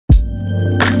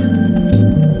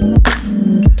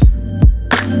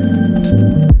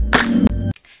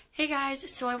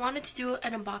So I wanted to do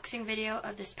an unboxing video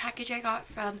of this package I got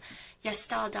from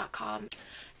Yesstyle.com.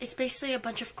 It's basically a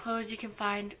bunch of clothes you can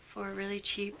find for really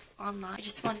cheap online. I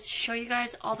just wanted to show you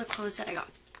guys all the clothes that I got.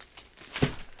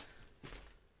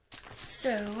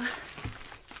 So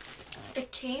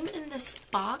it came in this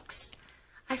box.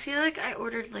 I feel like I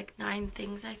ordered like 9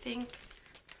 things, I think.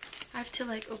 I have to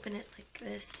like open it like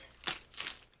this.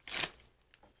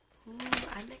 Ooh,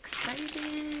 I'm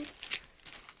excited.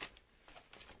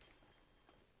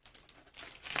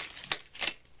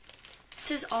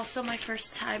 This is also my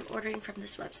first time ordering from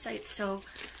this website, so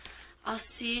I'll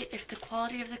see if the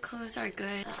quality of the clothes are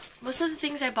good. Most of the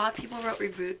things I bought, people wrote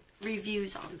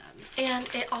reviews on them. And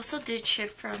it also did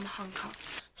ship from Hong Kong.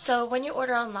 So when you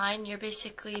order online, you're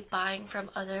basically buying from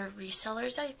other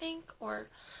resellers, I think, or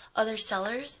other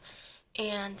sellers.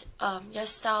 And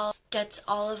Yesstyle gets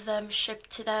all of them shipped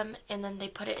to them, and then they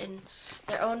put it in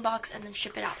their own box and then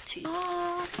ship it out to you.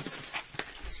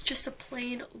 It's just a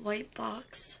plain white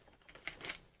box.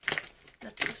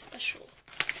 Nothing special.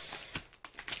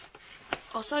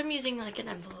 Also, I'm using like an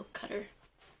envelope cutter.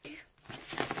 Ooh.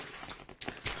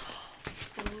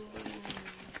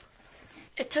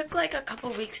 It took like a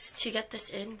couple weeks to get this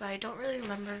in, but I don't really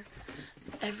remember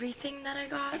everything that I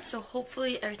got, so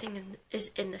hopefully everything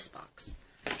is in this box.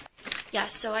 Yeah,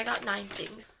 so I got 9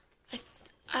 things.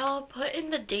 I'll put in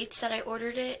the dates that I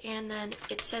ordered it, and then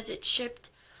it says it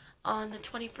shipped on the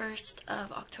 21st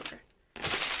of October.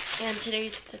 And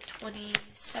today's the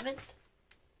 27th.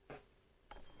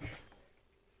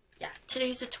 Yeah,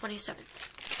 today's the 27th.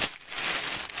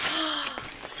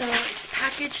 So it's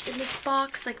packaged in this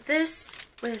box like this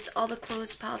with all the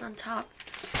clothes piled on top.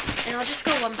 And I'll just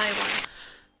go one by one.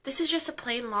 This is just a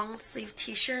plain long sleeve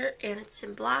t-shirt, and it's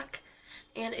in black.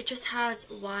 And it just has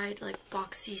wide like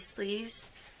boxy sleeves.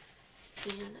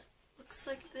 And it looks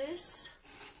like this.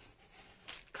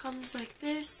 Comes like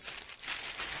this.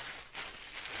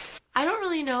 I don't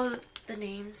really know the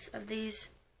names of these,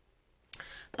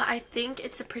 but I think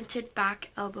it's a printed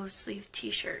back elbow sleeve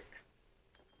t-shirt.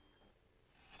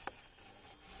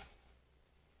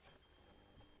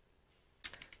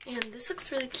 And this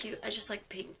looks really cute. I just like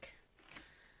pink.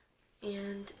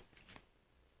 And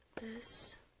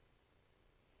this.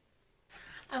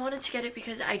 I wanted to get it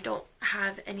because I don't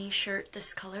have any shirt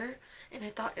this color, and I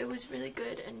thought it was really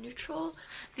good and neutral.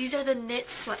 These are the knit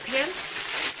sweatpants.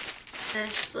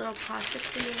 This little plastic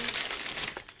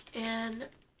thing, and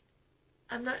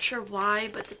I'm not sure why,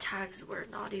 but the tags were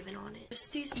not even on it.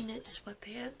 Just these knit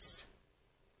sweatpants.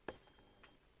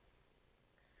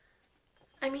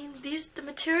 I mean, the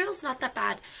material's not that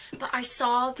bad, but I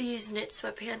saw these knit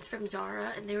sweatpants from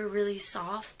Zara and they were really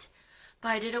soft, but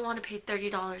I didn't want to pay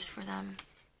 $30 for them.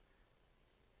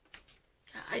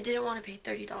 Yeah, I didn't want to pay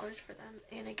 $30 for them,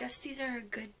 and I guess these are a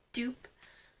good dupe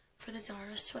for the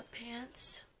Zara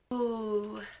sweatpants.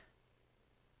 Ooh.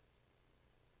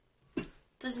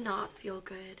 Does not feel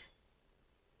good.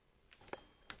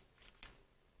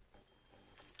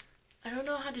 I don't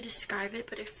know how to describe it,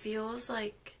 but it feels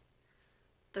like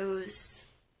those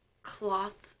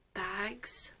cloth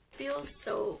bags. It feels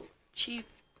so cheap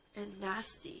and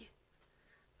nasty.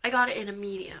 I got it in a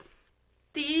medium.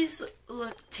 These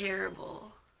look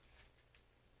terrible.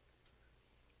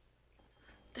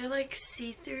 They're like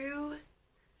see-through.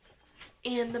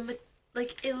 And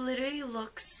it literally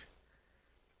looks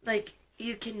like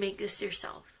you can make this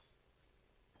yourself.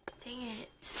 Dang it.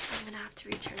 I'm gonna have to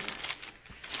return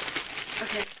it.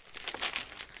 Okay.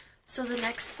 So the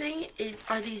next thing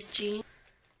are these jeans.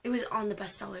 It was on the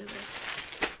bestseller list.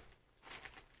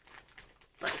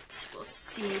 But we'll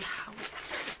see how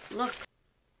it looks.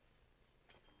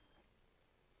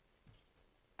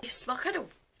 They smell kind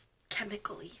of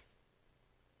chemically.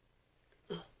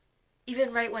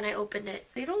 Even right when I opened it.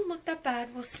 They don't look that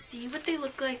bad. We'll see what they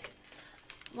look like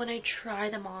when I try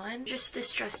them on. Just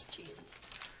distressed jeans.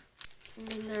 And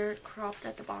then they're cropped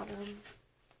at the bottom.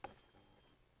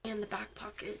 And the back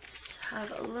pockets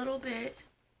have a little bit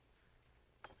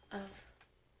of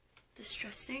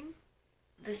distressing.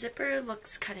 The zipper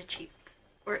looks kind of cheap.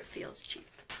 Or it feels cheap.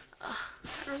 I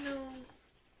don't know.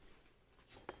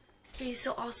 Okay,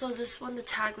 so also this one, the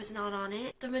tag was not on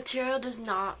it. The material does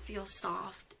not feel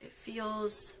soft. It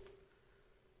feels,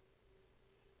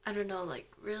 I don't know,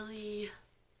 like really,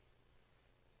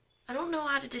 I don't know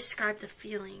how to describe the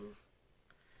feeling.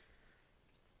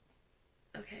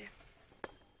 Okay.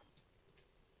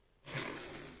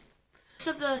 Most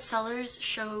of the sellers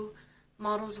show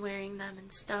models wearing them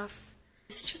and stuff.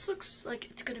 This just looks like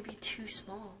it's gonna be too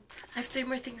small. I have 3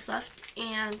 more things left,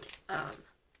 and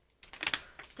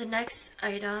the next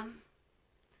item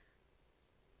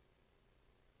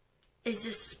is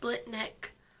this split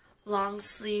neck, long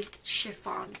sleeved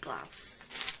chiffon blouse.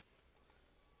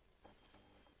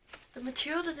 The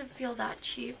material doesn't feel that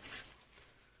cheap.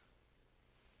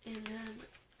 And then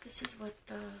this is what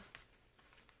the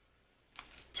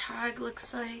tag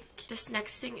looks like. This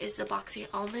next thing is the boxy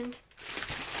almond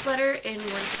sweater in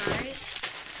one size.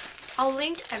 I'll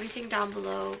link everything down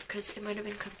below because it might have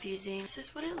been confusing. This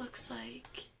is what it looks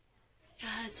like.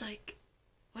 Yeah, it's like,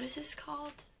 what is this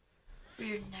called? Where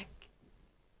your neck,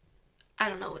 I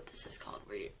don't know what this is called,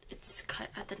 where it's cut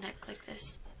at the neck like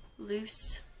this.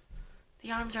 Loose.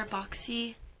 The arms are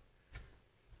boxy.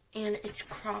 And it's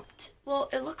cropped. Well,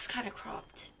 it looks kind of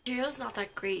cropped. The material's not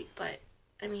that great, but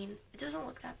I mean, it doesn't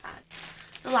look that bad.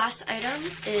 The last item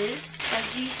is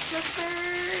fuzzy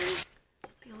slippers.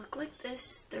 They look like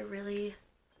this. They're really,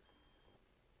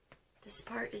 this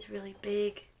part is really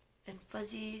big and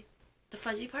fuzzy. The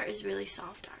fuzzy part is really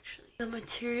soft actually. The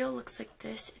material looks like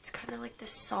this. It's kind of like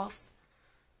this soft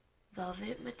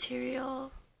velvet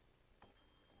material.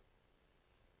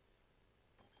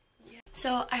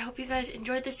 So I hope you guys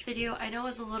enjoyed this video. I know it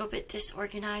was a little bit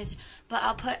disorganized, but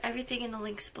I'll put everything in the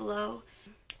links below.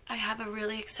 I have a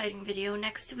really exciting video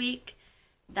next week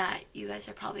that you guys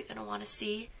are probably going to want to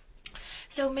see.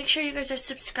 So make sure you guys are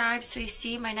subscribed so you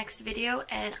see my next video,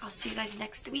 and I'll see you guys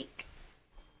next week.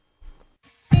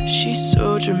 She's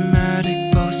so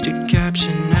dramatic, posted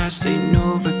caption, I say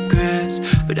no regrets,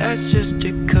 but that's just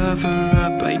a cover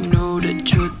up. I know the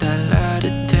truth, I lied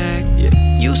to tag.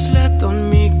 Yeah. You slept on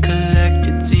me,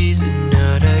 collected Z's, and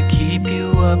now that keep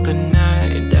you up at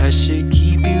night. I should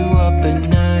keep you up at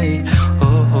night.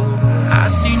 Oh, I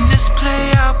seen this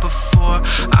play out before.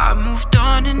 I moved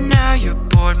on and now you're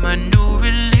bored. My new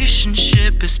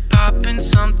relationship is popping,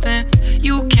 something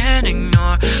you can't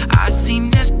ignore. I seen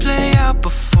this play out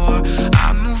before.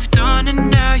 I moved on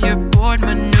and now you're bored.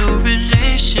 My new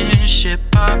relationship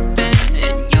popping,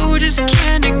 and you just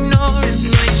can't ignore it.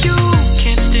 But you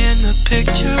can't stand the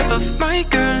picture of my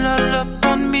girl alone.